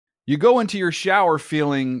You go into your shower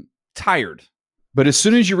feeling tired, but as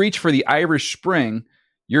soon as you reach for the Irish Spring,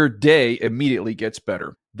 your day immediately gets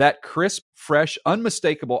better. That crisp, fresh,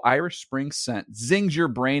 unmistakable Irish Spring scent zings your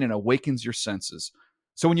brain and awakens your senses.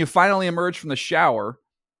 So when you finally emerge from the shower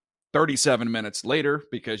 37 minutes later,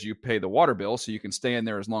 because you pay the water bill so you can stay in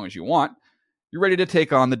there as long as you want, you're ready to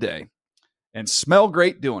take on the day and smell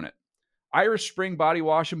great doing it. Irish Spring Body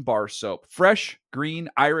Wash and Bar Soap. Fresh, green,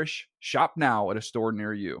 Irish. Shop now at a store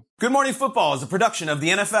near you. Good Morning Football is a production of the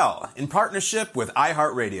NFL in partnership with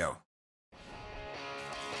iHeartRadio.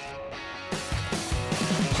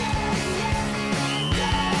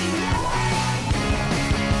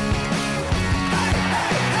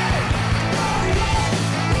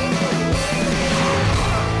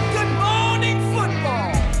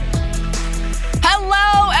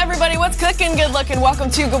 What's cooking? Good looking. Welcome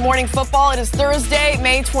to Good Morning Football. It is Thursday,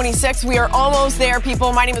 May 26th. We are almost there,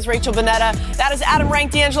 people. My name is Rachel Bonnetta. That is Adam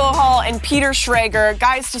Rank, D'Angelo Hall, and Peter Schrager.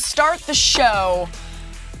 Guys, to start the show,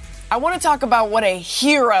 I want to talk about what a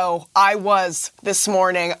hero I was this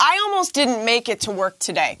morning. I almost didn't make it to work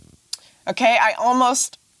today. Okay? I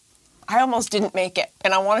almost didn't make it.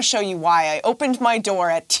 And I want to show you why. I opened my door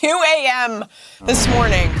at 2 a.m. this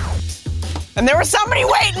morning, and there was somebody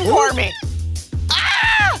waiting for me.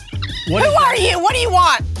 Who are you? What do you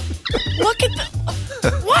want? Look at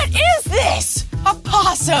what is this? A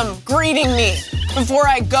possum greeting me before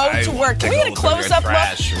I go to work. Can we get a close-up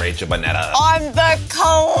look Rachel Bonnetta. on the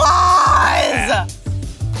claws?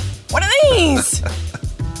 What are these?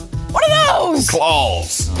 What are those?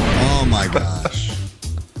 Claws. Oh my gosh.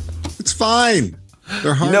 It's fine.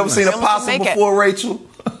 They're harmless. You never seen a possum before, Rachel?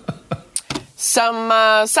 Some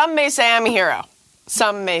may say I'm a hero.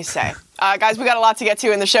 Some may say. Guys, we got a lot to get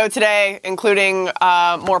to in the show today, including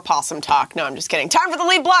more possum talk. No, I'm just kidding. Time for the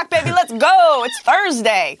lead block, baby. Let's go. It's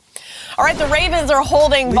Thursday. All right, the Ravens are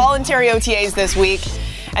holding voluntary OTAs this week,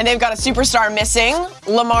 and they've got a superstar missing,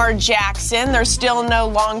 Lamar Jackson. There's still no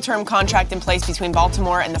long-term contract in place between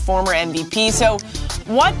Baltimore and the former MVP. So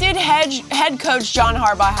what did head coach John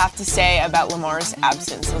Harbaugh have to say about Lamar's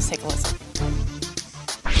absence? Let's take a listen.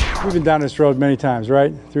 We've been down this road many times,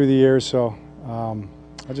 right, through the years, so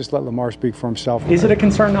I'll just let Lamar speak for himself. Is it a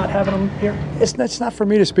concern not having him here? It's not for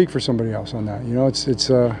me to speak for somebody else on that. You know,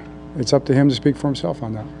 it's up to him to speak for himself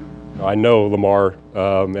on that. I know Lamar,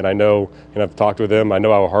 and I know, and I've talked with him. I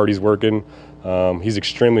know how hard he's working. He's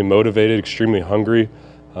extremely motivated, extremely hungry.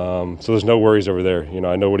 So there's no worries over there. You know,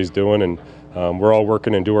 I know what he's doing, and we're all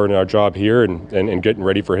working and doing our job here and getting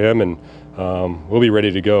ready for him, and we'll be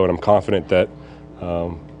ready to go. And I'm confident that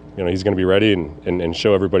you know, he's going to be ready and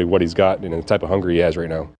show everybody what he's got and the type of hunger he has right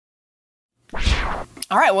now.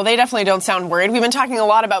 All right, well, they definitely don't sound worried. We've been talking a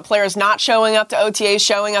lot about players not showing up to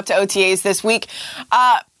OTAs this week.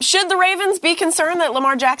 Should the Ravens be concerned that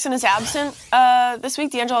Lamar Jackson is absent this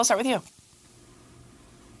week? D'Angelo, I'll start with you.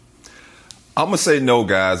 I'm gonna say no,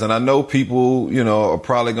 guys, and I know people, you know, are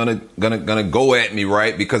probably gonna go at me,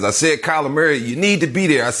 right? Because I said Kyler Murray, you need to be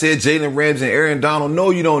there. I said Jalen Ramsey and Aaron Donald, no,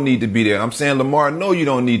 you don't need to be there. I'm saying Lamar, no, you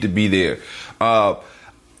don't need to be there.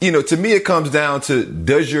 You know, to me, it comes down to,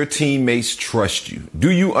 does your teammates trust you? Do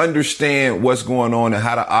you understand what's going on and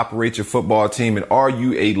how to operate your football team? And are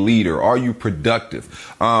you a leader? Are you productive?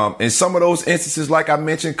 In some of those instances, like I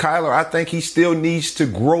mentioned, Kyler, I think he still needs to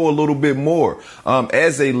grow a little bit more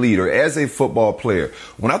as a leader, as a football player.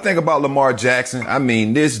 When I think about Lamar Jackson, I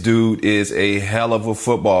mean, this dude is a hell of a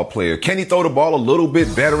football player. Can he throw the ball a little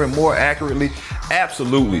bit better and more accurately?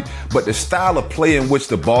 Absolutely. But the style of play in which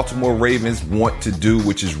the Baltimore Ravens want to do,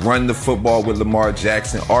 which is run the football with Lamar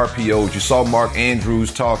Jackson, RPOs. You saw Mark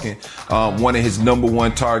Andrews talking, one of his number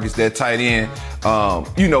one targets, that tight end.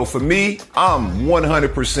 You know, for me, I'm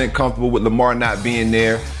 100% comfortable with Lamar not being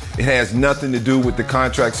there. It has nothing to do with the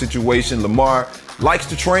contract situation. Lamar likes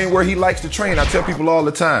to train where he likes to train. I tell people all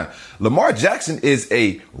the time, Lamar Jackson is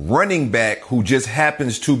a running back who just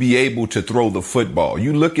happens to be able to throw the football.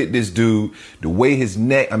 You look at this dude, the way his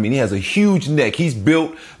neck, I mean, he has a huge neck. He's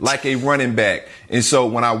built like a running back. And so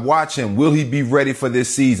when I watch him, will he be ready for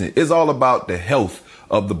this season? It's all about the health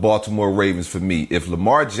of the Baltimore Ravens for me. If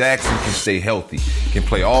Lamar Jackson can stay healthy, can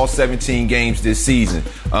play all 17 games this season.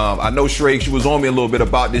 I know Shrek, she was on me a little bit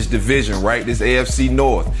about this division, right? This AFC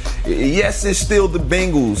North. Yes, it's still the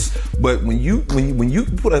Bengals, but when you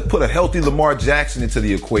put a healthy Lamar Jackson into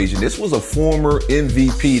the equation, this was a former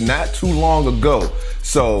MVP not too long ago.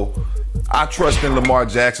 So I trust in Lamar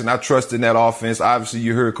Jackson. I trust in that offense. Obviously,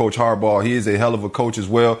 you heard Coach Harbaugh. He is a hell of a coach as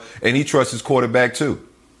well, and he trusts his quarterback too.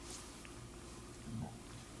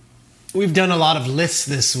 We've done a lot of lists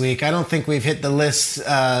this week. I don't think we've hit the list,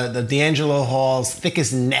 the D'Angelo Hall's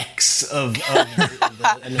thickest necks of the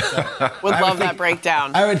NFL. Would love that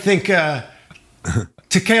breakdown. I would think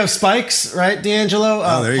Takeo Spikes, right,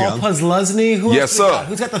 D'Angelo? There you Paul go. Puzlesny. Who Yes, else we sir. got?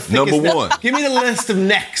 Who's got the thickest Number neck? one. Give me the list of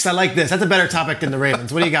necks. I like this. That's a better topic than the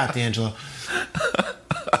Ravens. What do you got, D'Angelo?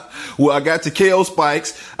 Well, I got Takeo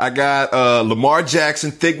Spikes. I got Lamar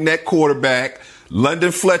Jackson, thick neck quarterback.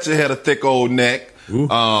 London Fletcher had a thick old neck.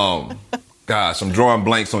 Gosh, I'm drawing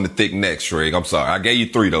blanks on the thick neck, Shreg. I'm sorry. I gave you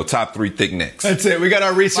 3, though. Top 3 thick necks. That's it. We got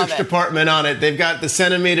our research Love it. department on it. They've got the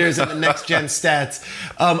centimeters and the next gen stats.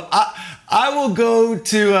 I will go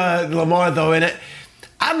to Lamar, though, and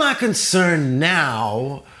I'm not concerned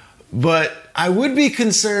now, but I would be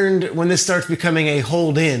concerned when this starts becoming a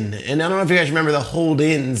hold-in. And I don't know if you guys remember the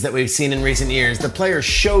hold-ins that we've seen in recent years. The player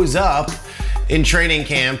shows up in training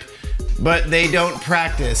camp, but they don't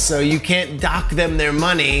practice. So you can't dock them their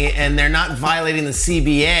money, and they're not violating the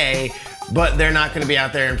CBA, but they're not going to be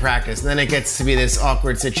out there in practice. And then it gets to be this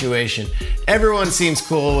awkward situation. Everyone seems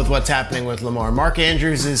cool with what's happening with Lamar. Mark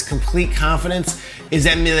Andrews' complete confidence is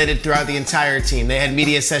emulated throughout the entire team. They had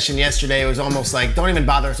media session yesterday. It was almost like, don't even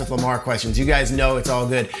bother us with Lamar questions. You guys know it's all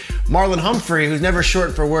good. Marlon Humphrey, who's never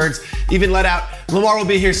short for words, even let out, Lamar will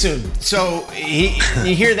be here soon. So you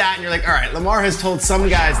hear that and you're like, all right, Lamar has told some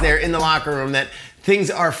guys there in the locker room that things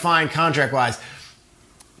are fine contract-wise.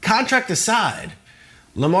 Contract aside,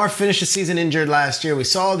 Lamar finished the season injured last year. We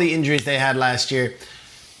saw the injuries they had last year.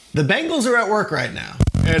 The Bengals are at work right now.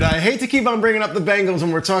 And I hate to keep on bringing up the Bengals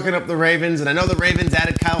when we're talking up the Ravens. And I know the Ravens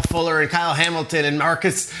added Kyle Fuller and Kyle Hamilton and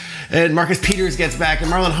Marcus Peters gets back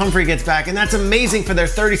and Marlon Humphrey gets back. And that's amazing for their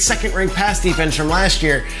 32nd ranked pass defense from last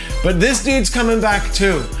year. But this dude's coming back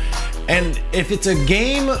too. And if it's a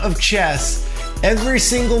game of chess, every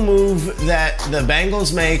single move that the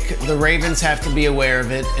Bengals make, the Ravens have to be aware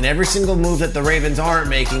of it. And every single move that the Ravens aren't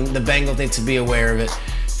making, the Bengals need to be aware of it.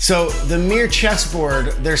 So the mere chessboard,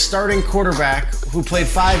 their starting quarterback who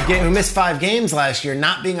missed 5 games last year,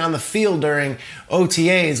 not being on the field during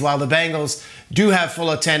OTAs, while the Bengals do have full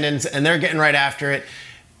attendance and they're getting right after it.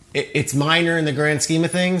 It's minor in the grand scheme of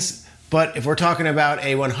things. But if we're talking about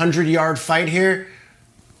a 100-yard fight here,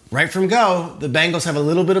 right from go, the Bengals have a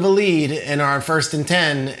little bit of a lead and are on 1st and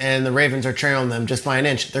 10, and the Ravens are trailing them just by an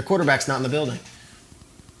inch. Their quarterback's not in the building.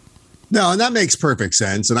 No, and that makes perfect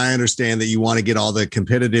sense. And I understand that you want to get all the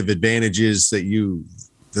competitive advantages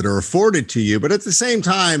that are afforded to you. But at the same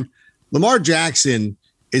time, Lamar Jackson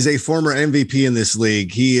is a former MVP in this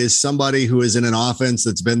league. He is somebody who is in an offense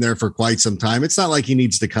that's been there for quite some time. It's not like he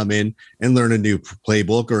needs to come in and learn a new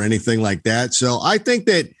playbook or anything like that. So I think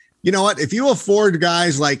that, you know what, if you afford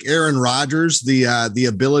guys like Aaron Rodgers the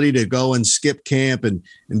ability to go and skip camp and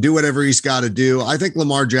do whatever he's got to do, I think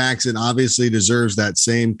Lamar Jackson obviously deserves that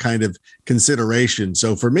same kind of consideration.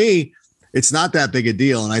 So for me, it's not that big a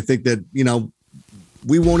deal. And I think that, you know,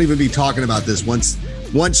 we won't even be talking about this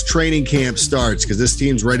once training camp starts, because this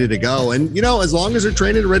team's ready to go. And, you know, as long as they're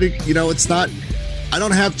training ready, you know, I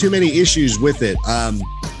don't have too many issues with it.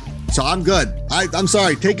 So I'm good. I'm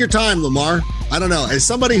sorry. Take your time, Lamar. I don't know. As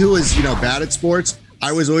somebody who is, you know, bad at sports,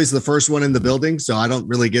 I was always the first one in the building, so I don't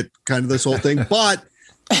really get kind of this whole thing. But,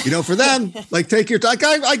 you know, for them, like, take your time.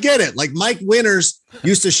 I get it. Like, Mike Winters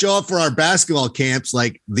used to show up for our basketball camps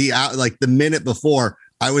like the minute before.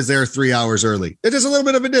 I was there 3 hours early. It's just a little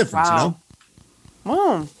bit of a difference, you know?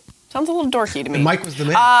 Wow. Sounds a little dorky to me. And Mike was the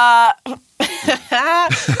man. I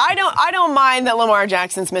don't mind that Lamar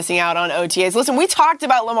Jackson's missing out on OTAs. Listen, we talked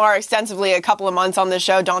about Lamar extensively a couple of months on this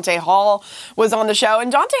show. Dante Hall was on the show,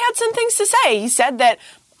 and Dante had some things to say. He said that,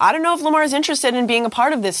 I don't know if Lamar's interested in being a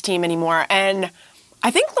part of this team anymore. And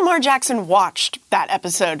I think Lamar Jackson watched that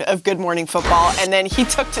episode of Good Morning Football, and then he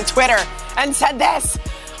took to Twitter and said this: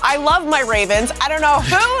 I love my Ravens. I don't know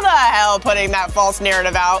who the hell putting that false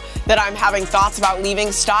narrative out that I'm having thoughts about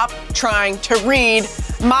leaving. Stop trying to read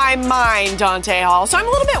my mind, Dante Hall. So I'm a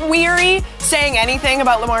little bit weary saying anything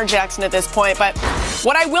about Lamar Jackson at this point. But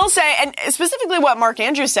what I will say, and specifically what Mark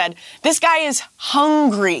Andrews said, this guy is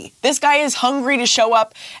hungry. This guy is hungry to show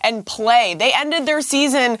up and play. They ended their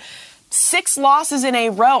season 6 losses in a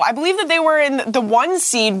row. I believe that they were in the 1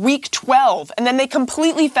 seed week 12, and then they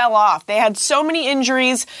completely fell off. They had so many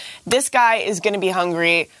injuries. This guy is going to be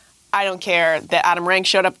hungry. I don't care that Adam Rank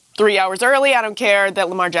showed up 3 hours early. I don't care that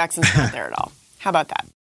Lamar Jackson's not there at all. How about that?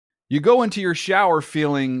 You go into your shower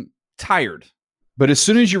feeling tired, but as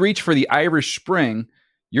soon as you reach for the Irish Spring,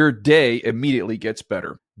 your day immediately gets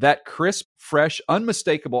better. That crisp, fresh,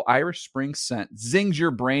 unmistakable Irish Spring scent zings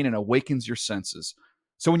your brain and awakens your senses.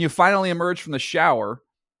 So when you finally emerge from the shower,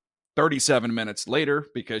 37 minutes later,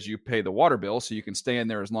 because you pay the water bill so you can stay in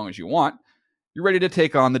there as long as you want, you're ready to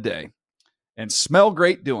take on the day and smell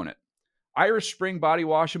great doing it. Irish Spring Body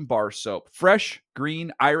Wash and Bar Soap. Fresh,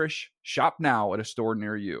 green, Irish. Shop now at a store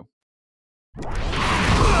near you.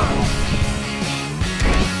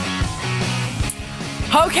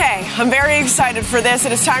 Okay, I'm very excited for this.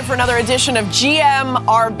 It is time for another edition of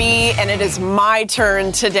GMRB, and it is my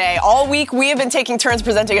turn today. All week, we have been taking turns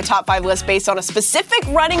presenting a top 5 list based on a specific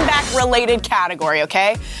running back-related category,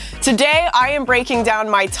 okay? Today, I am breaking down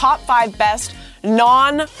my top 5 best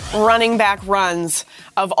non-running back runs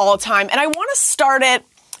of all time, and I want to start it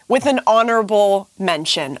with an honorable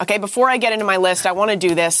mention. Okay, before I get into my list, I want to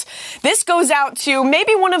do this. This goes out to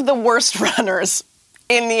maybe one of the worst runners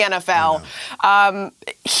in the NFL.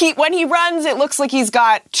 When he runs, it looks like he's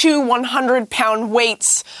got 2 100-pound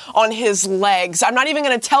weights on his legs. I'm not even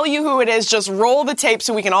going to tell you who it is. Just roll the tape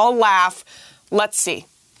so we can all laugh. Let's see.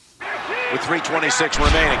 With 3:26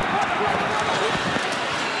 remaining.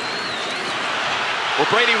 Will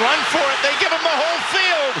Brady run for it? They give him the whole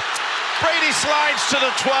field. Brady slides to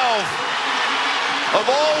the 12. Of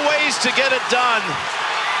all ways to get it done.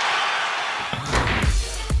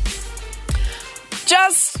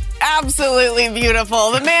 Just absolutely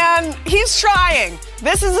beautiful. The man, he's trying.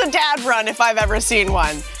 This is a dad run if I've ever seen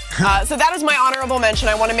one. So that is my honorable mention.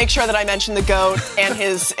 I want to make sure that I mention the GOAT and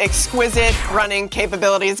his exquisite running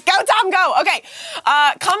capabilities. Go, Tom, go! Okay,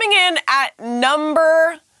 coming in at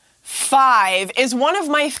number 5 is one of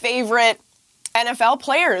my favorite NFL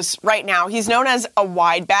players right now. He's known as a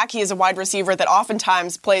wide back. He is a wide receiver that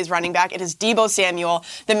oftentimes plays running back. It is Deebo Samuel.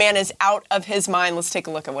 The man is out of his mind. Let's take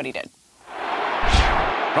a look at what he did.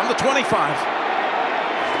 From the 25.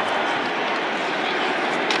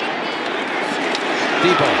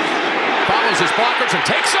 Deebo follows his blockers and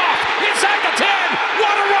takes off inside the 10.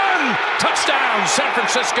 What a run! Touchdown, San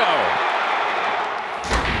Francisco.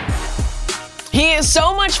 He is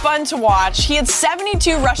so much fun to watch. He had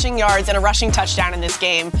 72 rushing yards and a rushing touchdown in this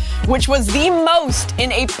game, which was the most in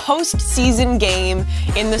a postseason game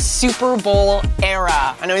in the Super Bowl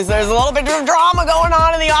era. I know there's a little bit of drama going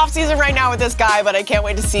on in the offseason right now with this guy, but I can't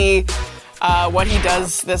wait to see what he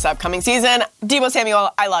does this upcoming season. Deebo Samuel,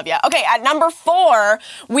 I love you. Okay, at number 4,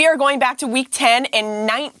 we are going back to Week 10 in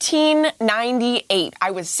 1998. I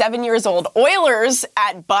was 7 years old. Oilers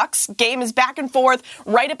at Bucks. Game is back and forth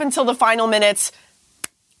right up until the final minutes.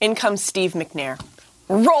 In comes Steve McNair.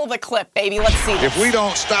 Roll the clip, baby. Let's see this. If we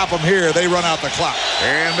don't stop them here, they run out the clock.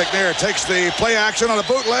 And McNair takes the play action on a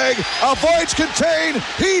bootleg. Avoids contain.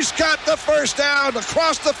 He's got the first down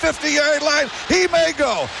across the 50-yard line. He may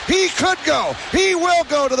go. He could go. He will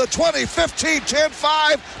go to the 20, 15, 10,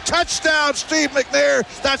 5. Touchdown, Steve McNair.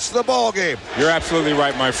 That's the ball game. You're absolutely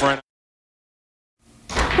right, my friend.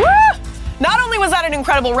 Woo! Not only was that an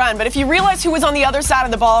incredible run, but if you realize who was on the other side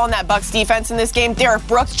of the ball on that Bucs defense in this game, Derek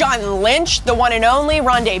Brooks, John Lynch, the one and only,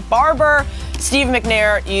 Rondé Barber, Steve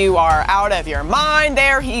McNair, you are out of your mind.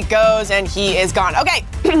 There he goes, and he is gone. Okay,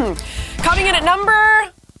 coming in at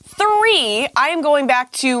number 3, I am going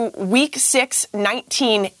back to Week 6,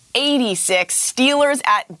 1986. Steelers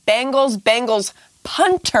at Bengals. Bengals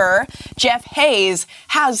punter Jeff Hayes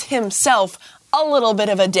has himself a little bit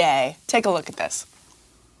of a day. Take a look at this.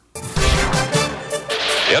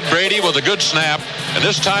 Ed Brady with a good snap, and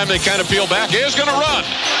this time they kind of peel back. He's going to run.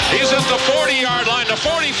 He's at the 40-yard line, the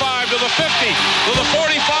 45 to the 50, to the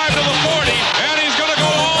 45 to the 40, and he's going to go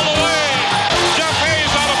all the way. Jeff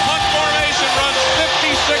Hayes out of punt formation runs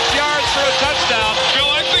 56 yards for a touchdown. Bill,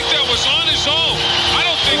 I think that was on his own. I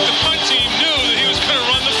don't think the punt team knew that he was going to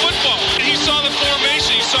run the football. He saw the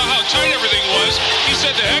formation. He saw how tight everything was. He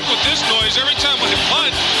said, to heck with this noise. Every time I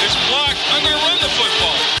punt, it's blocked. I'm going to run the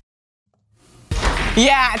football.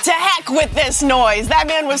 Yeah, to heck with this noise. That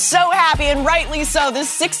man was so happy, and rightly so. This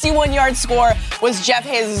 61-yard score was Jeff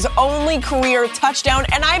Hayes' only career touchdown,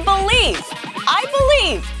 and I believe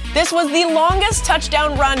this was the longest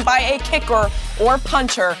touchdown run by a kicker or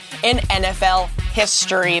punter in NFL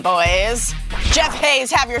history, boys. Jeff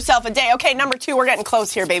Hayes, have yourself a day. Okay, number 2, we're getting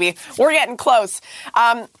close here, baby. We're getting close.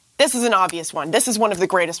 This is an obvious one. This is one of the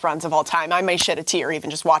greatest runs of all time. I may shed a tear even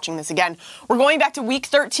just watching this again. We're going back to Week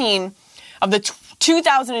 13 of the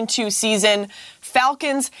 2002 season,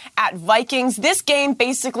 Falcons at Vikings. This game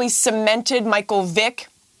basically cemented Michael Vick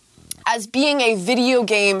as being a video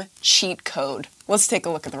game cheat code. Let's take a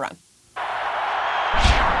look at the run.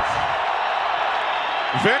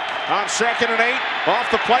 Vick on 2nd and 8, off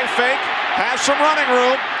the play fake, has some running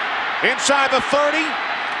room, inside the 30,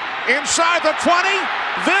 inside the 20,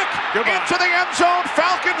 Vick into the end zone,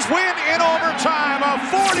 Falcons win in overtime, a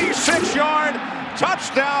 46-yard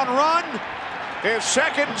touchdown run. his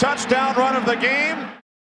second touchdown run of the game.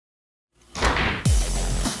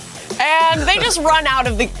 And they just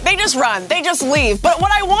they just leave. But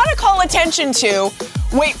what I want to call attention to,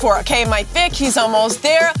 wait for it. Okay, Mike Vick, he's almost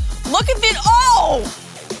there. Look at it. Oh,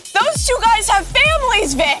 those two guys have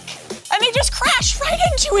families, Vic. And they just crashed right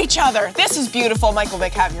into each other. This is beautiful. Michael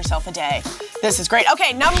Vick, have yourself a day. This is great.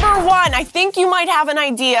 Okay, number one, I think you might have an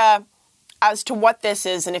idea as to what this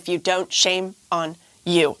is. And if you don't, shame on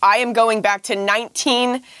you. I am going back to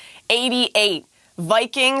 1988.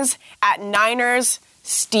 Vikings at Niners.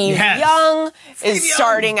 Steve Young is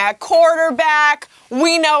starting at quarterback.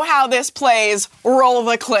 We know how this plays. Roll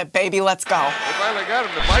the clip, baby. Let's go. They finally got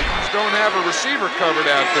him. The Vikings don't have a receiver covered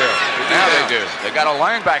out there. Now they do. They got a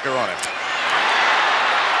linebacker on it.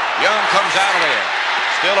 Young comes out of there.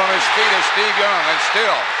 Still on his feet is Steve Young. And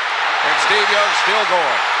Steve Young still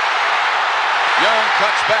going. Young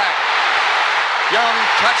cuts back. Young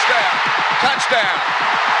touchdown. Touchdown.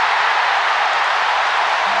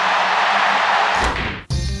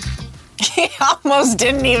 He almost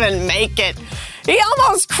didn't even make it. He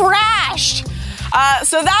almost crashed.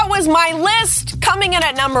 So that was my list. Coming in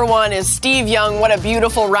at number one is Steve Young. What a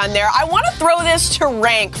beautiful run there. I want to throw this to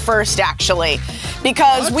Rank first, actually,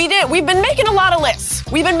 because we've been making a lot of lists.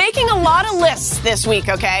 We've been making a lot of lists this week,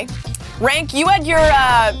 okay? Rank, you had your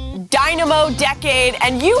Dynamo decade,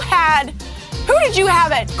 and you had, who did you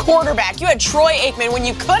have at quarterback? You had Troy Aikman when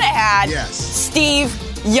you could have had Steve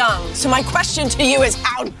Young. So my question to you is,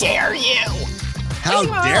 how dare you? How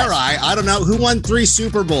dare I? I don't know. Who won 3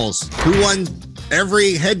 Super Bowls? Who won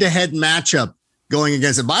every head-to-head matchup going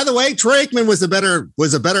against it? By the way, Troy Aikman was a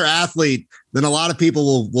better athlete than a lot of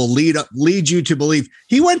people will lead you to believe.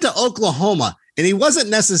 He went to Oklahoma, and he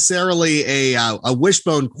wasn't necessarily a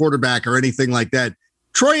wishbone quarterback or anything like that.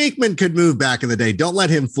 Troy Aikman could move back in the day. Don't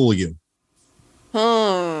let him fool you.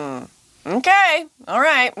 Okay. All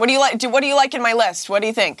right. What do you like? What do you like in my list? What do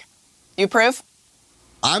you think? You approve?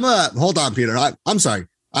 Hold on, Peter. I'm sorry.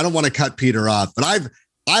 I don't want to cut Peter off, but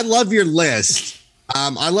I love your list.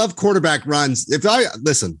 I love quarterback runs.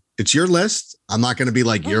 Listen, it's your list. I'm not going to be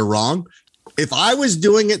like, you're wrong. If I was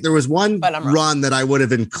doing it, there was one run that I would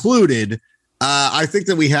have included. I think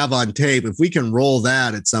that we have on tape. If we can roll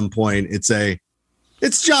that at some point, it's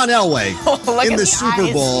John Elway in the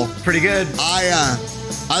Super Bowl. Pretty good.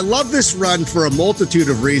 I love this run for a multitude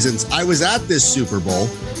of reasons. I was at this Super Bowl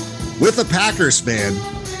with a Packers fan,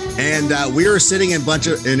 and we were sitting in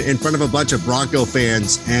front of a bunch of Bronco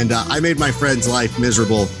fans, and I made my friend's life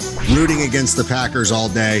miserable rooting against the Packers all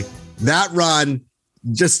day. That run,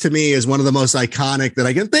 just to me, is one of the most iconic that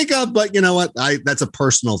I can think of, but you know what? That's a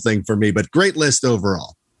personal thing for me, but great list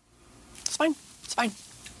overall. It's fine.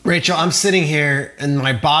 Rachel, I'm sitting here in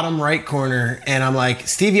my bottom right corner, and I'm like,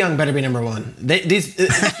 Steve Young better be number one. Steve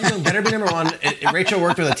Young better be number one. Rachel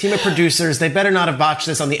worked with a team of producers. They better not have botched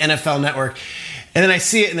this on the NFL Network. And then I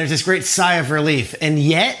see it, and there's this great sigh of relief. And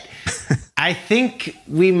yet, I think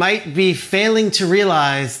we might be failing to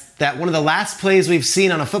realize that one of the last plays we've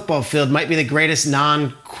seen on a football field might be the greatest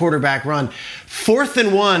non-quarterback run. 4th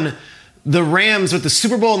and 1, the Rams with the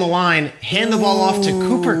Super Bowl on the line hand the ball off to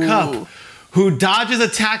Cooper Kupp, who dodges a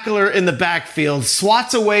tackler in the backfield,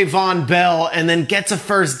 swats away Von Bell, and then gets a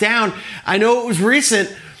first down. I know it was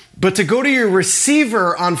recent, but to go to your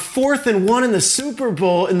receiver on 4th and 1 in the Super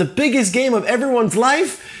Bowl, in the biggest game of everyone's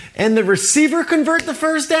life, and the receiver convert the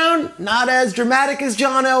first down, not as dramatic as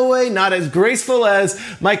John Elway, not as graceful as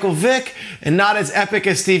Michael Vick, and not as epic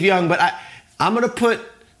as Steve Young, but I'm going to put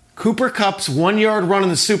Cooper Kupp's 1-yard run in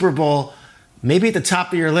the Super Bowl maybe at the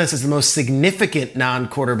top of your list as the most significant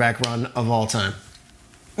non-quarterback run of all time.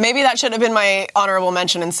 Maybe that should have been my honorable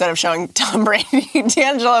mention instead of showing Tom Brady.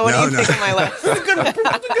 D'Angelo, what do you think of my list?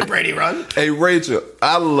 That's a good Brady run. Hey, Rachel,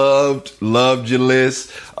 I loved your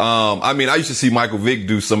list. I used to see Michael Vick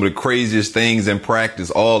do some of the craziest things in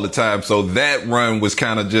practice all the time. So that run was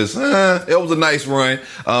kind of just, it was a nice run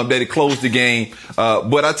that it closed the game.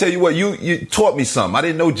 But I tell you what, you taught me something. I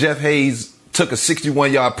didn't know Jeff Hayes took a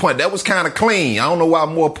 61-yard punt. That was kind of clean. I don't know why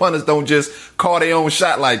more punters don't just call their own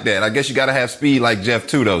shot like that. I guess you got to have speed like Jeff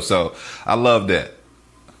too, though. So I love that.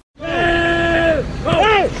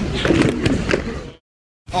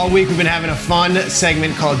 All week we've been having a fun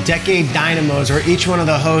segment called Decade Dynamos, where each one of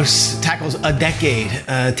the hosts tackles a decade,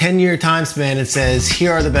 a 10-year time span, and says,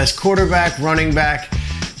 here are the best quarterback, running back,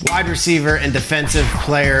 wide receiver, and defensive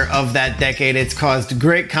player of that decade. It's caused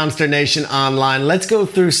great consternation online. Let's go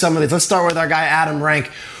through some of these. Let's start with our guy, Adam Rank,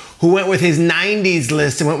 who went with his 90s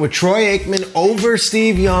list and went with Troy Aikman over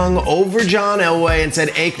Steve Young, over John Elway, and said,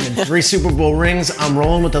 Aikman, 3 Super Bowl rings. I'm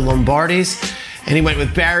rolling with the Lombardis. And he went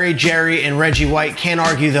with Barry, Jerry, and Reggie White. Can't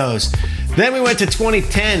argue those. Then we went to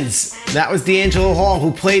 2010s. That was D'Angelo Hall,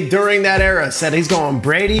 who played during that era. Said he's going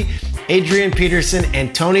Brady, Adrian Peterson,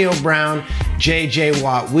 Antonio Brown, J.J.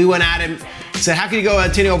 Watt. We went at him. Said, how could you go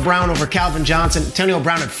Antonio Brown over Calvin Johnson? Antonio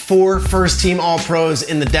Brown had 4 first-team All-Pros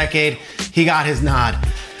in the decade. He got his nod.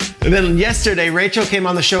 And then yesterday, Rachel came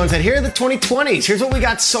on the show and said, here are the 2020s. Here's what we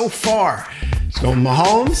got so far. So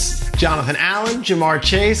Mahomes, Jonathan Allen, Jamar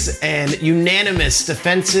Chase, and unanimous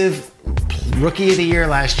defensive rookie of the year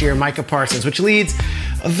last year, Micah Parsons, which leads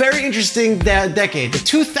a very interesting decade, the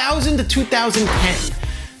 2000 to 2010.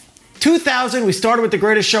 2000, we started with the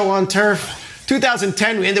greatest show on turf.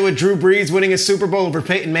 2010, we ended with Drew Brees winning a Super Bowl over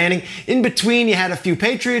Peyton Manning. In between, you had a few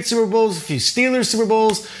Patriots Super Bowls, a few Steelers Super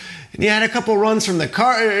Bowls, and you had a couple runs from the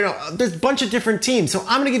car. There's a bunch of different teams. So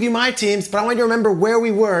I'm going to give you my teams, but I want you to remember where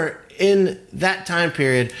we were in that time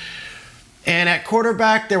period. And at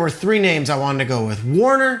quarterback, there were 3 names I wanted to go with: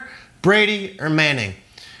 Warner, Brady, or Manning.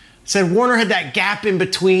 Said Warner had that gap in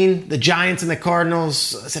between the Giants and the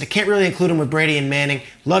Cardinals. I said I can't really include him with Brady and Manning.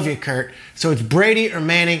 Love you, Kurt. So it's Brady or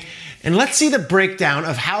Manning. And let's see the breakdown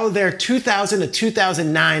of how their 2000 to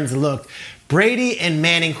 2009s looked. Brady and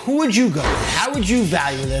Manning, who would you go with? How would you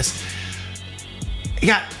value this?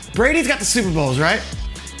 Brady's got the Super Bowls, right?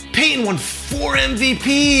 Peyton won 4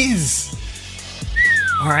 MVPs.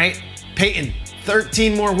 All right, Peyton,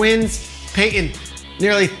 13 more wins. Peyton,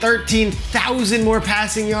 nearly 13,000 more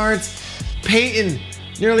passing yards. Peyton,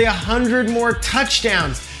 nearly 100 more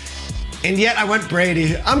touchdowns. And yet I went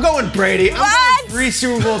Brady. I'm going Brady. I'm going 3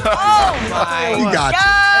 Super Bowl titles. Oh my You got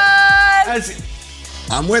God.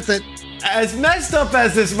 I'm with it. As messed up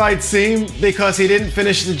as this might seem, because he didn't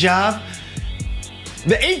finish the job,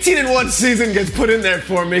 the 18-1 season gets put in there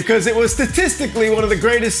for me because it was statistically one of the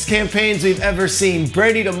greatest campaigns we've ever seen.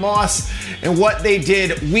 Brady to Moss and what they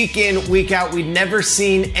did week in, week out. We'd never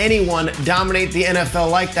seen anyone dominate the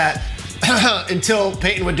NFL like that until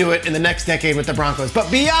Peyton would do it in the next decade with the Broncos.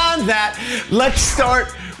 But beyond that, let's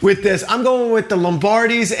start with this. I'm going with the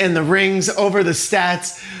Lombardis and the rings over the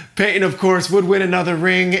stats. Peyton, of course, would win another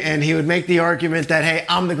ring, and he would make the argument that, hey,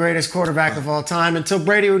 I'm the greatest quarterback of all time, until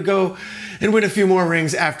Brady would go and win a few more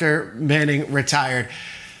rings after Manning retired.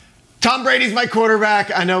 Tom Brady's my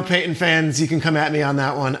quarterback. I know Peyton fans, you can come at me on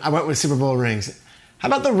that one. I went with Super Bowl rings. How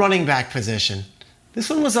about the running back position? This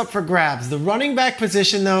one was up for grabs. The running back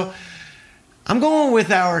position, though, I'm going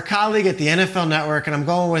with our colleague at the NFL Network, and I'm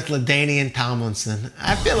going with LaDainian Tomlinson.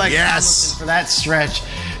 I feel like Tomlinson, for that stretch,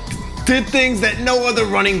 did things that no other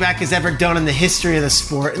running back has ever done in the history of the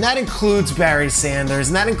sport, and that includes Barry Sanders,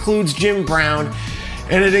 and that includes Jim Brown,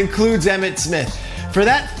 and it includes Emmitt Smith. For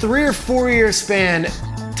that 3 or 4 year span,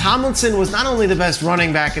 Tomlinson was not only the best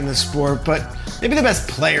running back in the sport, but maybe the best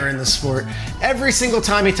player in the sport. Every single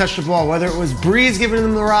time he touched the ball, whether it was Breeze giving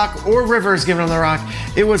him the rock or Rivers giving him the rock,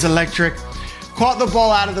 it was electric. Caught the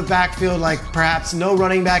ball out of the backfield like perhaps no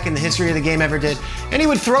running back in the history of the game ever did. And he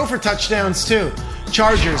would throw for touchdowns too.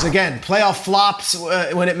 Chargers, again, playoff flops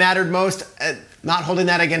when it mattered most. Not holding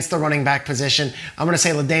that against the running back position. I'm going to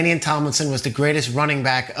say LaDainian Tomlinson was the greatest running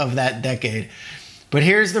back of that decade. But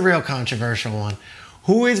here's the real controversial one.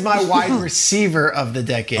 Who is my wide receiver of the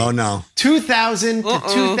decade? Oh, no. 2000 to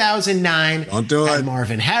 2009. Don't do had it.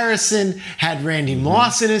 Marvin Harrison, had Randy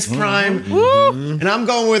Moss in his prime. And I'm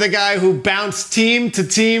going with a guy who bounced team to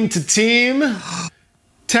team to team.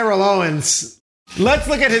 Terrell Owens. Let's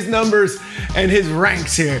look at his numbers and his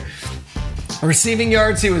ranks here. Receiving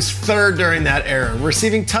yards, he was 3rd during that era.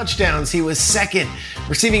 Receiving touchdowns, he was 2nd.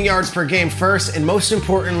 Receiving yards per game, 1st. And most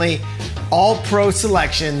importantly, all pro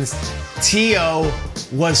selections, T.O.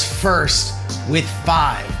 was 1st with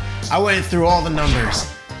 5. I went through all the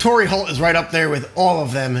numbers. Torrey Holt is right up there with all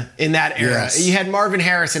of them in that era. Yes. You had Marvin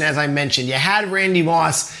Harrison, as I mentioned. You had Randy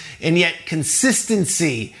Moss, and yet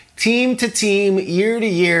consistency, team to team, year to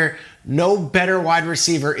year, no better wide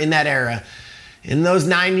receiver in that era, in those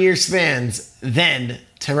 9-year spans, than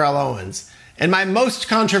Terrell Owens. And my most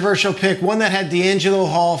controversial pick, one that had D'Angelo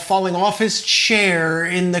Hall falling off his chair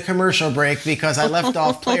in the commercial break because I left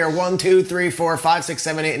off player 1, 2, 3, 4, 5, 6,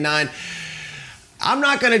 7, 8, and 9. I'm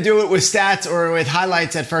not going to do it with stats or with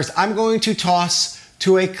highlights at first. I'm going to toss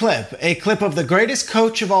to a clip of the greatest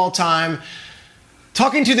coach of all time,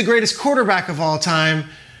 talking to the greatest quarterback of all time,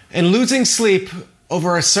 and losing sleep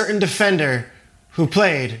over a certain defender who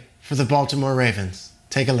played for the Baltimore Ravens.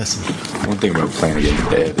 Take a listen. One thing about playing against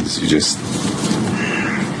Dad is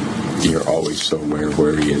you're always so aware of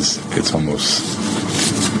where he is. It's almost,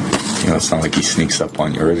 it's not like he sneaks up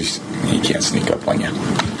on you, or at least he can't sneak up on you.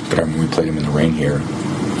 But I remember we played him in the rain here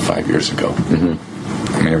 5 years ago.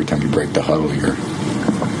 Mm-hmm. I mean, every time you break the huddle,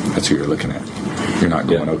 that's who you're looking at. You're not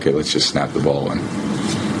going, okay, let's just snap the ball and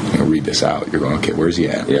read this out. You're going, okay, where's he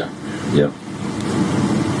at? Yeah.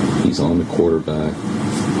 He's on the quarterback.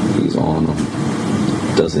 He's on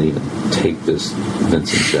him. Doesn't even take this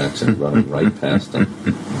Vincent Jackson running right past him.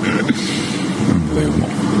 Unbelievable.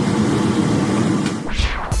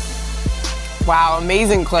 Wow,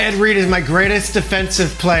 amazing clip. Ed Reed is my greatest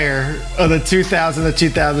defensive player of the 2000 to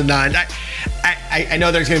 2009. I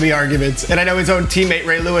know there's going to be arguments, and I know his own teammate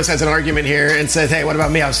Ray Lewis has an argument here and says, hey, what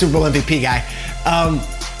about me? I was Super Bowl MVP guy.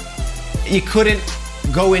 You couldn't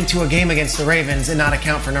go into a game against the Ravens and not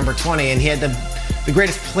account for number 20, and he had the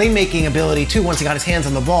greatest playmaking ability, too, once he got his hands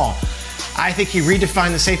on the ball. I think he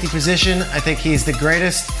redefined the safety position. I think he's the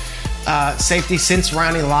greatest safety since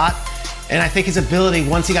Ronnie Lott. And I think his ability,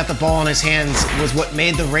 once he got the ball in his hands, was what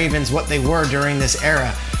made the Ravens what they were during this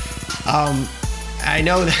era. I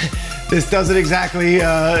know that this doesn't exactly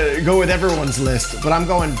go with everyone's list, but I'm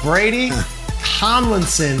going Brady,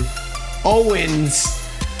 Tomlinson, Owens,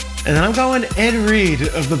 and then I'm going Ed Reed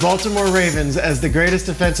of the Baltimore Ravens as the greatest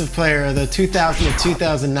defensive player of the 2000 to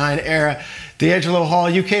 2009 era. D'Angelo Hall,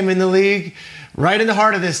 you came in the league right in the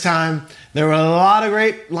heart of this time. There were a lot of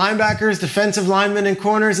great linebackers, defensive linemen, and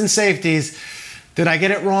corners and safeties. Did I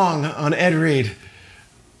get it wrong on Ed Reed?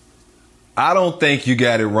 I don't think you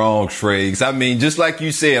got it wrong, Schrags. I mean, just like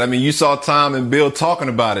you said, you saw Tom and Bill talking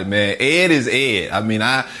about it, man. Ed is Ed.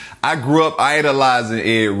 I grew up idolizing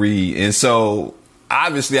Ed Reed. And so,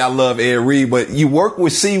 obviously, I love Ed Reed, but you work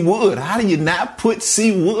with C. Wood. How do you not put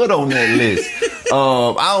C. Wood on that list?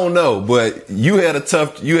 I don't know, but you had a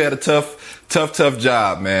tough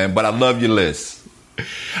job, man. But I love your list.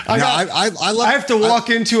 I have to walk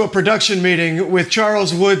into a production meeting with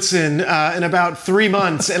Charles Woodson in about 3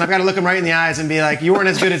 months, and I've got to look him right in the eyes and be like, you weren't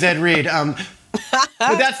as good as Ed Reed. But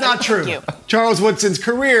that's not true. Charles Woodson's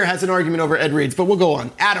career has an argument over Ed Reed's, but we'll go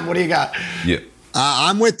on. Adam, what do you got? Yeah.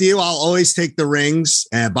 I'm with you. I'll always take the rings.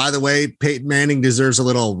 And by the way, Peyton Manning deserves a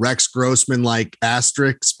little Rex Grossman-like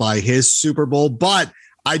asterisk by his Super Bowl. But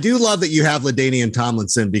I do love that you have LaDainian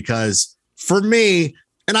Tomlinson, because for me,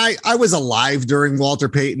 and I was alive during Walter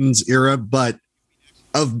Payton's era, but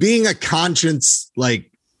of being a conscience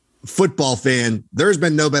football fan, there's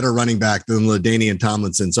been no better running back than LaDainian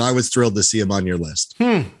Tomlinson. So I was thrilled to see him on your list.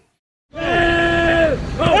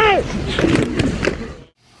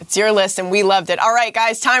 It's your list, and we loved it. All right,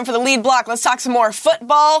 guys, time for the lead block. Let's talk some more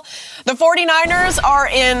football. The 49ers are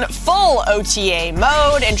in full OTA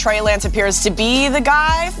mode, and Trey Lance appears to be the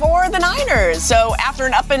guy for the Niners. So after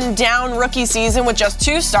an up-and-down rookie season with just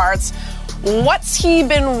 2 starts, what's he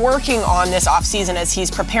been working on this offseason as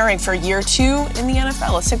he's preparing for year 2 in the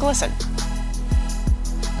NFL? Let's take a listen.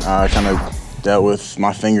 I kind of dealt with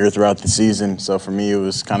my finger throughout the season, so for me it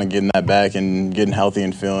was kind of getting that back and getting healthy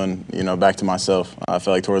and feeling, back to myself. I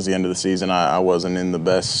felt like towards the end of the season I wasn't the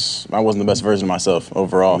best version of myself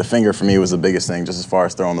overall. The finger for me was the biggest thing, just as far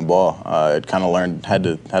as throwing the ball. It kind of had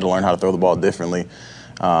to learn how to throw the ball differently,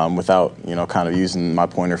 without kind of using my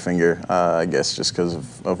pointer finger, I guess just because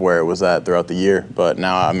of where it was at throughout the year. But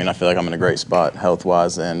now I feel like I'm in a great spot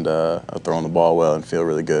health-wise and throwing the ball well and feel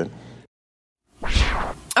really good.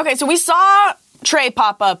 Okay, so we saw Trey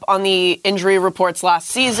pop up on the injury reports last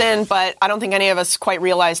season, but I don't think any of us quite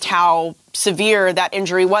realized how severe that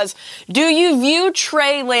injury was. Do you view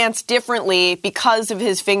Trey Lance differently because of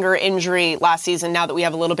his finger injury last season, now that we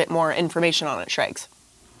have a little bit more information on it, Schrags?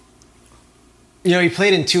 He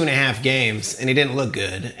played in 2.5 games, and he didn't look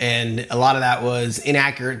good. And a lot of that was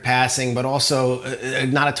inaccurate passing, but also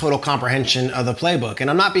not a total comprehension of the playbook. And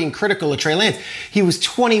I'm not being critical of Trey Lance. He was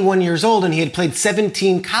 21 years old, and he had played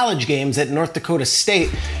 17 college games at North Dakota State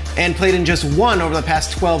and played in just 1 over the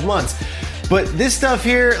past 12 months. But this stuff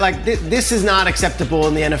here, this is not acceptable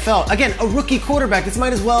in the NFL. Again, a rookie quarterback, this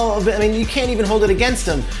might as well, you can't even hold it against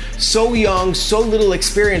him. So young, so little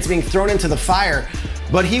experience being thrown into the fire.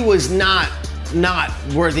 But he was not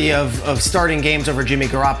worthy of starting games over Jimmy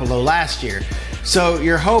Garoppolo last year. So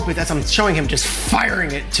your hope is, I'm showing him just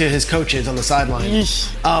firing it to his coaches on the sideline.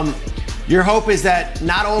 Your hope is that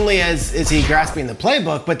not only is he grasping the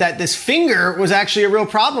playbook, but that this finger was actually a real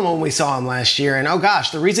problem when we saw him last year. And oh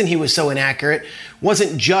gosh, the reason he was so inaccurate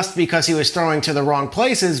wasn't just because he was throwing to the wrong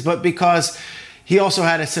places, but because he also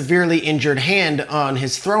had a severely injured hand on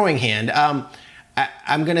his throwing hand.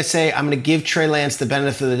 I'm going to give Trey Lance the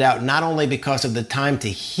benefit of the doubt, not only because of the time to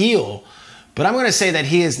heal, but I'm going to say that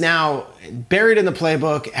he is now buried in the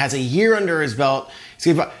playbook, has a year under his belt.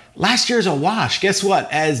 Last year's a wash. Guess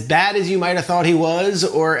what? As bad as you might have thought he was,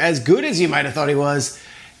 or as good as you might have thought he was,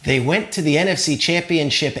 they went to the NFC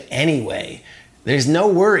Championship anyway. There's no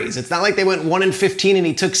worries. It's not like they went 1-15 and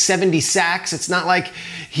he took 70 sacks. It's not like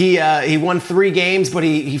he won 3 games, but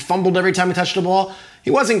he fumbled every time he touched the ball. He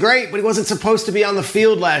wasn't great, but he wasn't supposed to be on the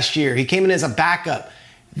field last year. He came in as a backup.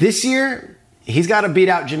 This year, he's got to beat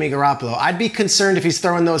out Jimmy Garoppolo. I'd be concerned if he's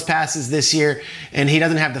throwing those passes this year and he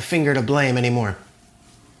doesn't have the finger to blame anymore.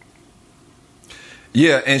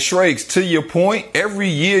 Yeah, and Shrakes, to your point, every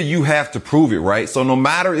year you have to prove it, right? So no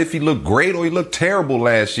matter if he looked great or he looked terrible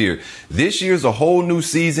last year, this year's a whole new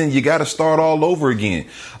season. You got to start all over again.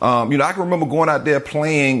 I can remember going out there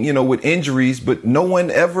playing, with injuries, but no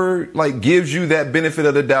one ever gives you that benefit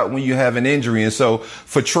of the doubt when you have an injury. And so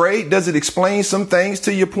for Trey, does it explain some things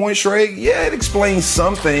to your point, Shrake? Yeah, it explains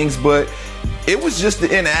some things, but it was just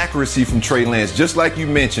the inaccuracy from Trey Lance, just like you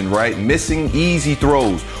mentioned, right? Missing easy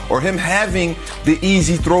throws or him having the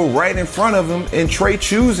easy throw right in front of him and Trey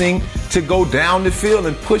choosing to go down the field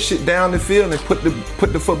and push it down the field and put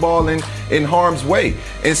the football in harm's way.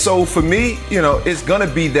 And so for me, it's going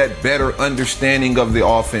to be that better understanding of the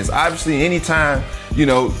offense. Obviously, anytime,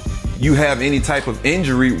 you have any type of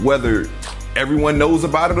injury, whether everyone knows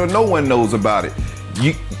about it or no one knows about it,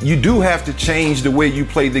 you do have to change the way you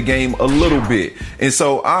play the game a little bit. And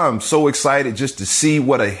so I'm so excited just to see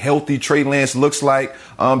what a healthy Trey Lance looks like.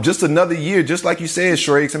 Just another year, just like you said,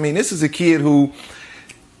 Shrakes. I mean, this is a kid who,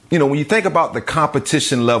 when you think about the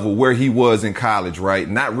competition level where he was in college, right?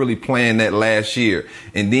 Not really playing that last year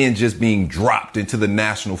and then just being dropped into the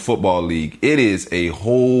National Football League. It is a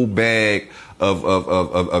whole bag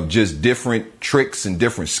of just different tricks and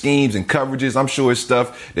different schemes and coverages. I'm sure it's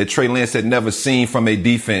stuff that Trey Lance had never seen from a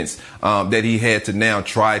defense that he had to now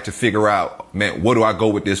try to figure out, man, what do I go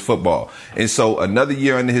with this football? And so another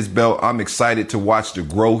year under his belt, I'm excited to watch the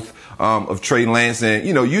growth of Trey Lance. And,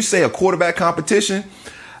 you say a quarterback competition.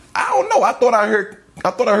 I don't know. I thought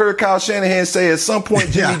I heard Kyle Shanahan say at some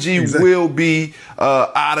point Jimmy G will be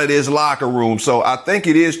out of this locker room. So I think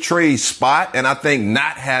it is Trey's spot, and I think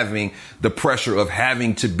not having the pressure of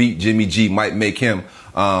having to beat Jimmy G might make him,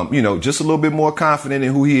 just a little bit more confident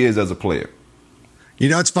in who he is as a player.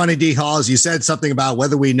 It's funny, D. Halls, you said something about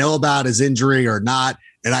whether we know about his injury or not.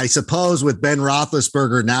 And I suppose with Ben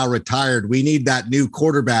Roethlisberger now retired, we need that new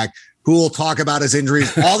quarterback who will talk about his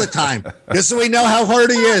injuries all the time, just so we know how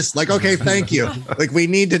hard he is. Okay, thank you. We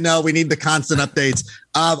need to know. We need the constant updates.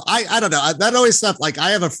 I don't know. That always stuff.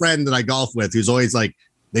 I have a friend that I golf with who's always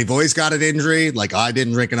they've always got an injury. I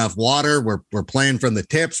didn't drink enough water. We're playing from the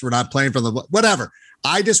tips. We're not playing from the whatever.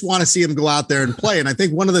 I just want to see him go out there and play. And I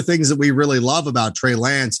think one of the things that we really love about Trey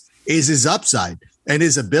Lance is his upside and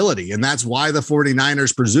his ability. And that's why the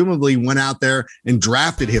 49ers presumably went out there and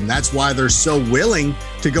drafted him. That's why they're so willing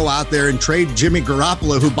to go out there and trade Jimmy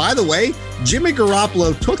Garoppolo, who, by the way, Jimmy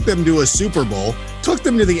Garoppolo took them to a Super Bowl, took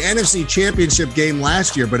them to the NFC Championship game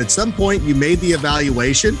last year. But at some point you made the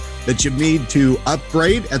evaluation that you need to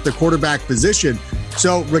upgrade at the quarterback position.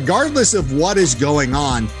 So regardless of what is going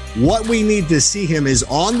on, what we need to see him is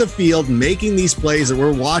on the field making these plays that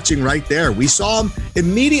we're watching right there. We saw him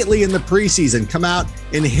immediately in the preseason come out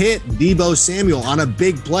and hit Deebo Samuel on a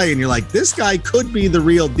big play. And you're like, this guy could be the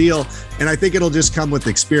real deal. And I think it'll just come with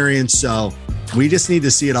experience. So we just need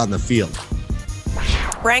to see it on the field.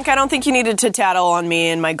 Rank, I don't think you needed to tattle on me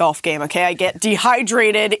in my golf game, okay? I get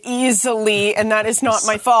dehydrated easily, and that is not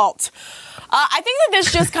my fault. I think that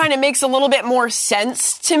this just kind of makes a little bit more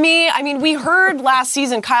sense to me. I mean, we heard last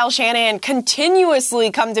season Kyle Shanahan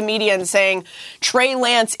continuously come to media and saying, Trey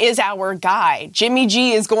Lance is our guy. Jimmy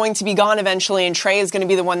G is going to be gone eventually, and Trey is going to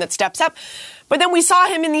be the one that steps up. But then we saw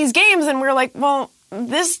him in these games, and we were like, well,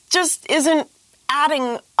 this just isn't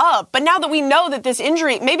adding up. But now that we know that this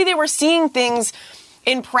injury, maybe they were seeing things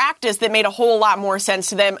in practice that made a whole lot more sense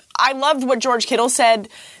to them. I loved what George Kittle said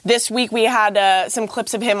this week. We had some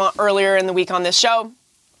clips of him earlier in the week on this show.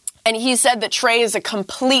 And he said that Trey is a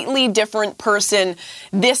completely different person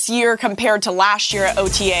this year compared to last year at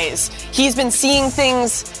OTAs. He's been seeing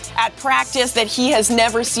things at practice that he has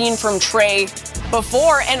never seen from Trey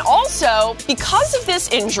before. And also, because of this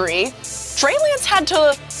injury, Trey Lance had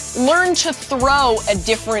to learn to throw a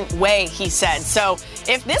different way, he said. So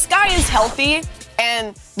if this guy is healthy,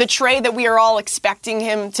 and the Trey that we are all expecting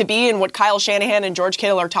him to be and what Kyle Shanahan and George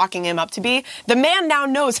Kittle are talking him up to be, the man now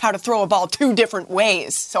knows how to throw a ball 2 different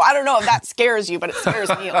ways. So I don't know if that scares you, but it scares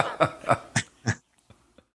me a little.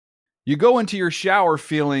 You go into your shower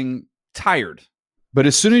feeling tired, but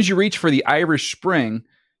as soon as you reach for the Irish Spring,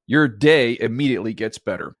 your day immediately gets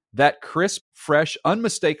better. That crisp, fresh,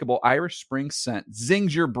 unmistakable Irish Spring scent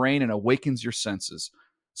zings your brain and awakens your senses.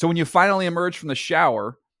 So when you finally emerge from the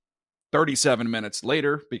shower 37 minutes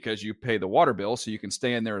later, because you pay the water bill so you can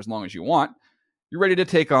stay in there as long as you want, you're ready to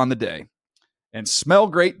take on the day. and smell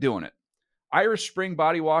great doing it. Irish Spring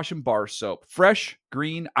Body Wash and Bar Soap. Fresh,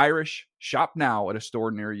 green, Irish. Shop now at a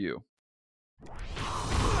store near you.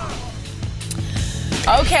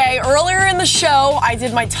 Okay, earlier in the show, I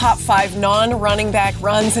did my top 5 non-running back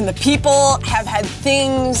runs, and the people have had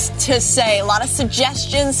things to say. A lot of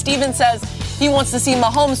suggestions. Steven says he wants to see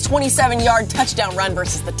Mahomes' 27-yard touchdown run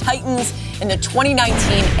versus the Titans in the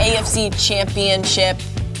 2019 AFC Championship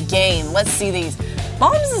game. Let's see these.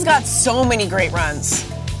 Mahomes has got so many great runs.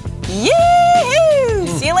 Yee-hoo!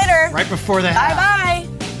 See you later. Right before the half. Bye-bye.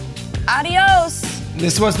 Adios.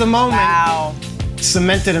 This was the moment. Wow.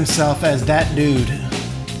 Cemented himself as that dude.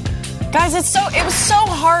 Guys, it was so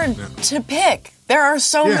hard to pick. There are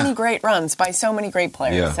so many great runs by so many great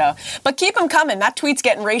players. So, but keep them coming. That tweet's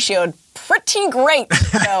getting ratioed pretty great.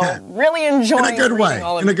 So really enjoying in a good way.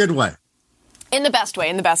 All of in a good way. In the best way.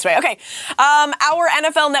 Okay. Our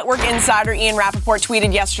NFL Network insider Ian Rappaport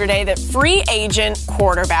tweeted yesterday that free agent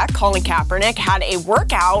quarterback Colin Kaepernick had a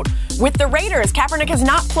workout with the Raiders. Kaepernick has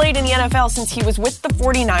not played in the NFL since he was with the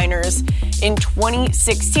 49ers in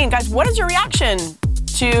 2016. Guys, what is your reaction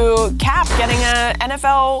to Cap getting an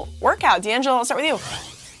NFL workout? D'Angelo, I'll start with you.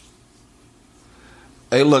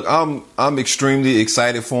 Hey, look, I'm extremely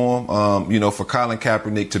excited for him. For Colin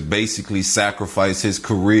Kaepernick to basically sacrifice his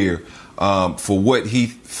career for what he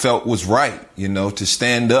felt was right, to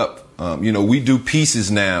stand up. We do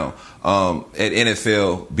pieces now at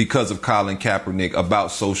NFL because of Colin Kaepernick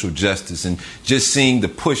about social justice, and just seeing the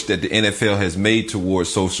push that the NFL has made towards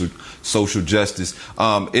social justice.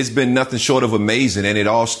 It's been nothing short of amazing, and it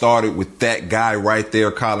all started with that guy right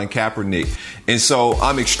there, Colin Kaepernick. And so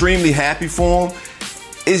I'm extremely happy for him.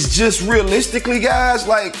 It's just realistically, guys,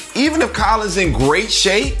 like, even if Colin's in great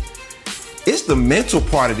shape, it's the mental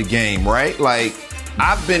part of the game, right? Like,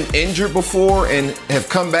 I've been injured before and have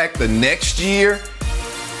come back the next year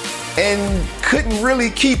and couldn't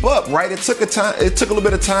really keep up, right? It took a little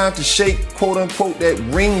bit of time to shake, quote unquote, that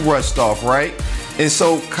ring rust off, right? And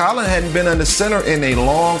so Colin hadn't been under center in a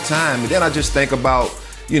long time. And then I just think about,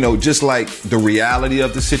 just like the reality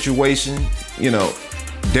of the situation,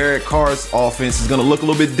 Derek Carr's offense is going to look a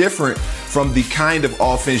little bit different from the kind of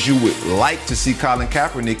offense you would like to see Colin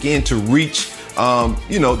Kaepernick in to reach,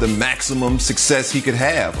 the maximum success he could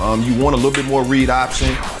have. You want a little bit more read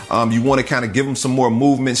option. You want to kind of give him some more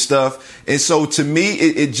movement stuff. And so to me,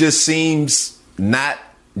 it just seems not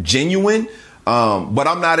genuine. But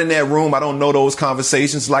I'm not in that room. I don't know those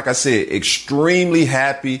conversations. Like I said, extremely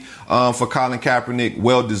happy for Colin Kaepernick.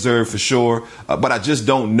 Well-deserved for sure. But I just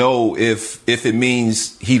don't know if it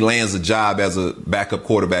means he lands a job as a backup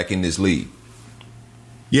quarterback in this league.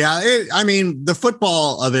 Yeah, the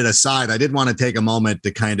football of it aside, I did want to take a moment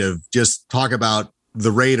to kind of just talk about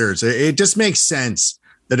the Raiders. It just makes sense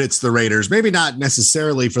that it's the Raiders. Maybe not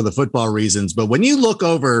necessarily for the football reasons, but when you look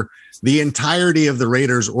over the entirety of the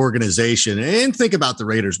Raiders organization and think about the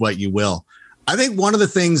Raiders what you will, I think one of the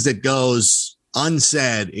things that goes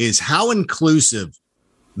unsaid is how inclusive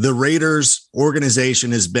the Raiders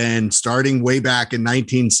organization has been starting way back in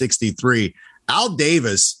 1963. Al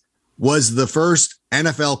Davis was the first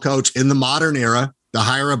NFL coach in the modern era to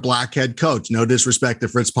hire a black head coach. No disrespect to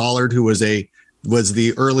Fritz Pollard, who was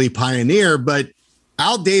the early pioneer, but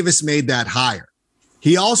Al Davis made that hire.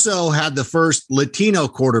 He also had the first Latino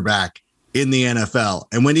quarterback in the NFL.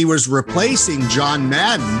 And when he was replacing John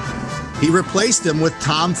Madden, he replaced him with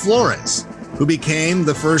Tom Flores, who became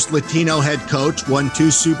the first Latino head coach, won 2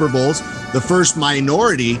 Super Bowls, the first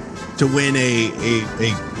minority to win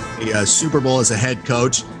a Super Bowl as a head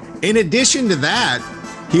coach. In addition to that,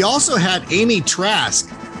 he also had Amy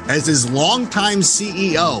Trask as his longtime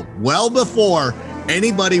CEO, well before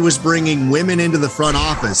anybody was bringing women into the front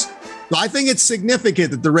office. So I think it's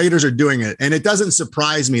significant that the Raiders are doing it, and it doesn't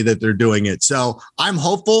surprise me that they're doing it. So I'm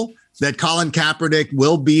hopeful that Colin Kaepernick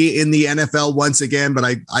will be in the NFL once again, but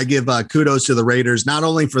I give kudos to the Raiders, not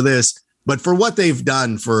only for this, but for what they've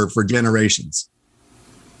done for generations.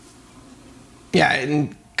 Yeah,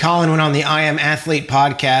 and Colin went on the I Am Athlete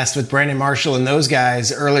podcast with Brandon Marshall and those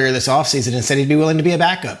guys earlier this offseason and said he'd be willing to be a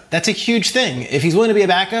backup. That's a huge thing. If he's willing to be a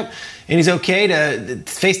backup and he's okay to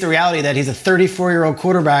face the reality that he's a 34-year-old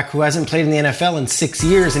quarterback who hasn't played in the NFL in 6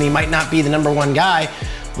 years and he might not be the number one guy,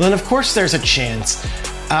 well, then of course there's a chance.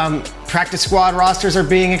 Practice squad rosters are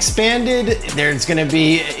being expanded. There's going to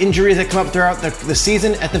be injuries that come up throughout the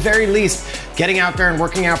season. At the very least, getting out there and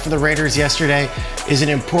working out for the Raiders yesterday is an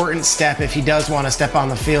important step if he does want to step on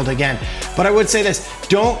the field again. But I would say this,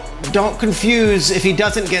 don't confuse if he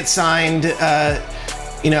doesn't get signed,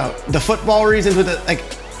 the football reasons with it. Like,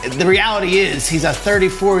 the reality is he's a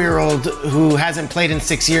 34-year-old who hasn't played in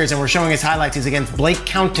 6 years, and we're showing his highlights. He's against Blake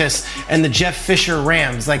Countess and the Jeff Fisher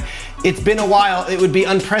Rams. Like, it's been a while. It would be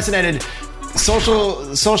unprecedented,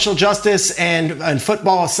 social justice and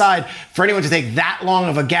football aside, for anyone to take that long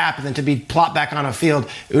of a gap and then to be plopped back on a field.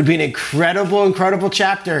 It would be an incredible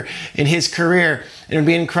chapter in his career. It would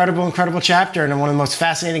be an incredible chapter in one of the most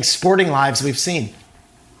fascinating sporting lives we've seen.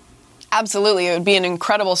 Absolutely. It would be an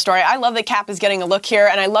incredible story. I love that Cap is getting a look here,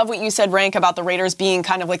 and I love what you said, Rank, about the Raiders being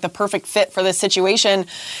kind of like the perfect fit for this situation.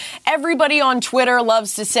 Everybody on Twitter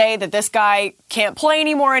loves to say that this guy can't play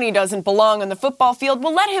anymore and he doesn't belong on the football field.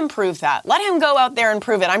 Well, let him prove that. Let him go out there and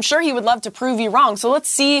prove it. I'm sure he would love to prove you wrong. So let's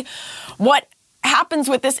see what happens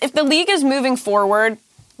with this. If the league is moving forward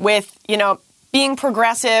with, being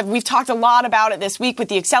progressive, we've talked a lot about it this week with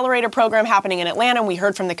the accelerator program happening in Atlanta, and we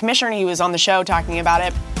heard from the commissioner. He was on the show talking about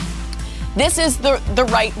it. This is the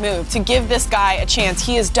right move to give this guy a chance.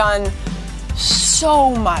 He has done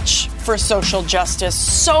so much for social justice,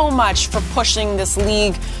 so much for pushing this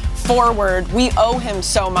league forward. We owe him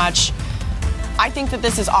so much. I think that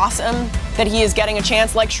this is awesome that he is getting a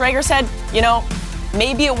chance. Like Schrager said,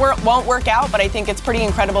 maybe it won't work out, but I think it's pretty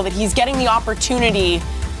incredible that he's getting the opportunity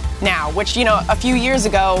now, which, a few years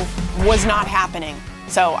ago was not happening.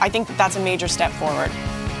 So I think that that's a major step forward.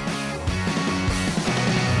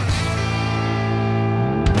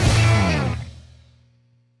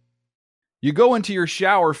 You go into your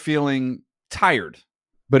shower feeling tired,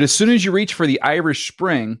 but as soon as you reach for the Irish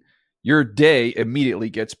Spring, your day immediately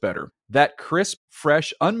gets better. That crisp,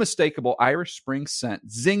 fresh, unmistakable Irish Spring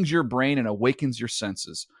scent zings your brain and awakens your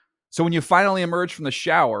senses. So when you finally emerge from the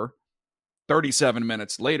shower, 37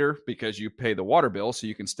 minutes later, because you pay the water bill so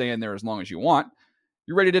you can stay in there as long as you want,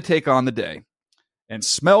 you're ready to take on the day and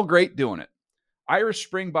smell great doing it. Irish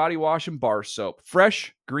Spring Body Wash and Bar Soap.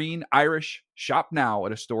 Fresh, green, Irish. Shop now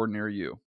at a store near you.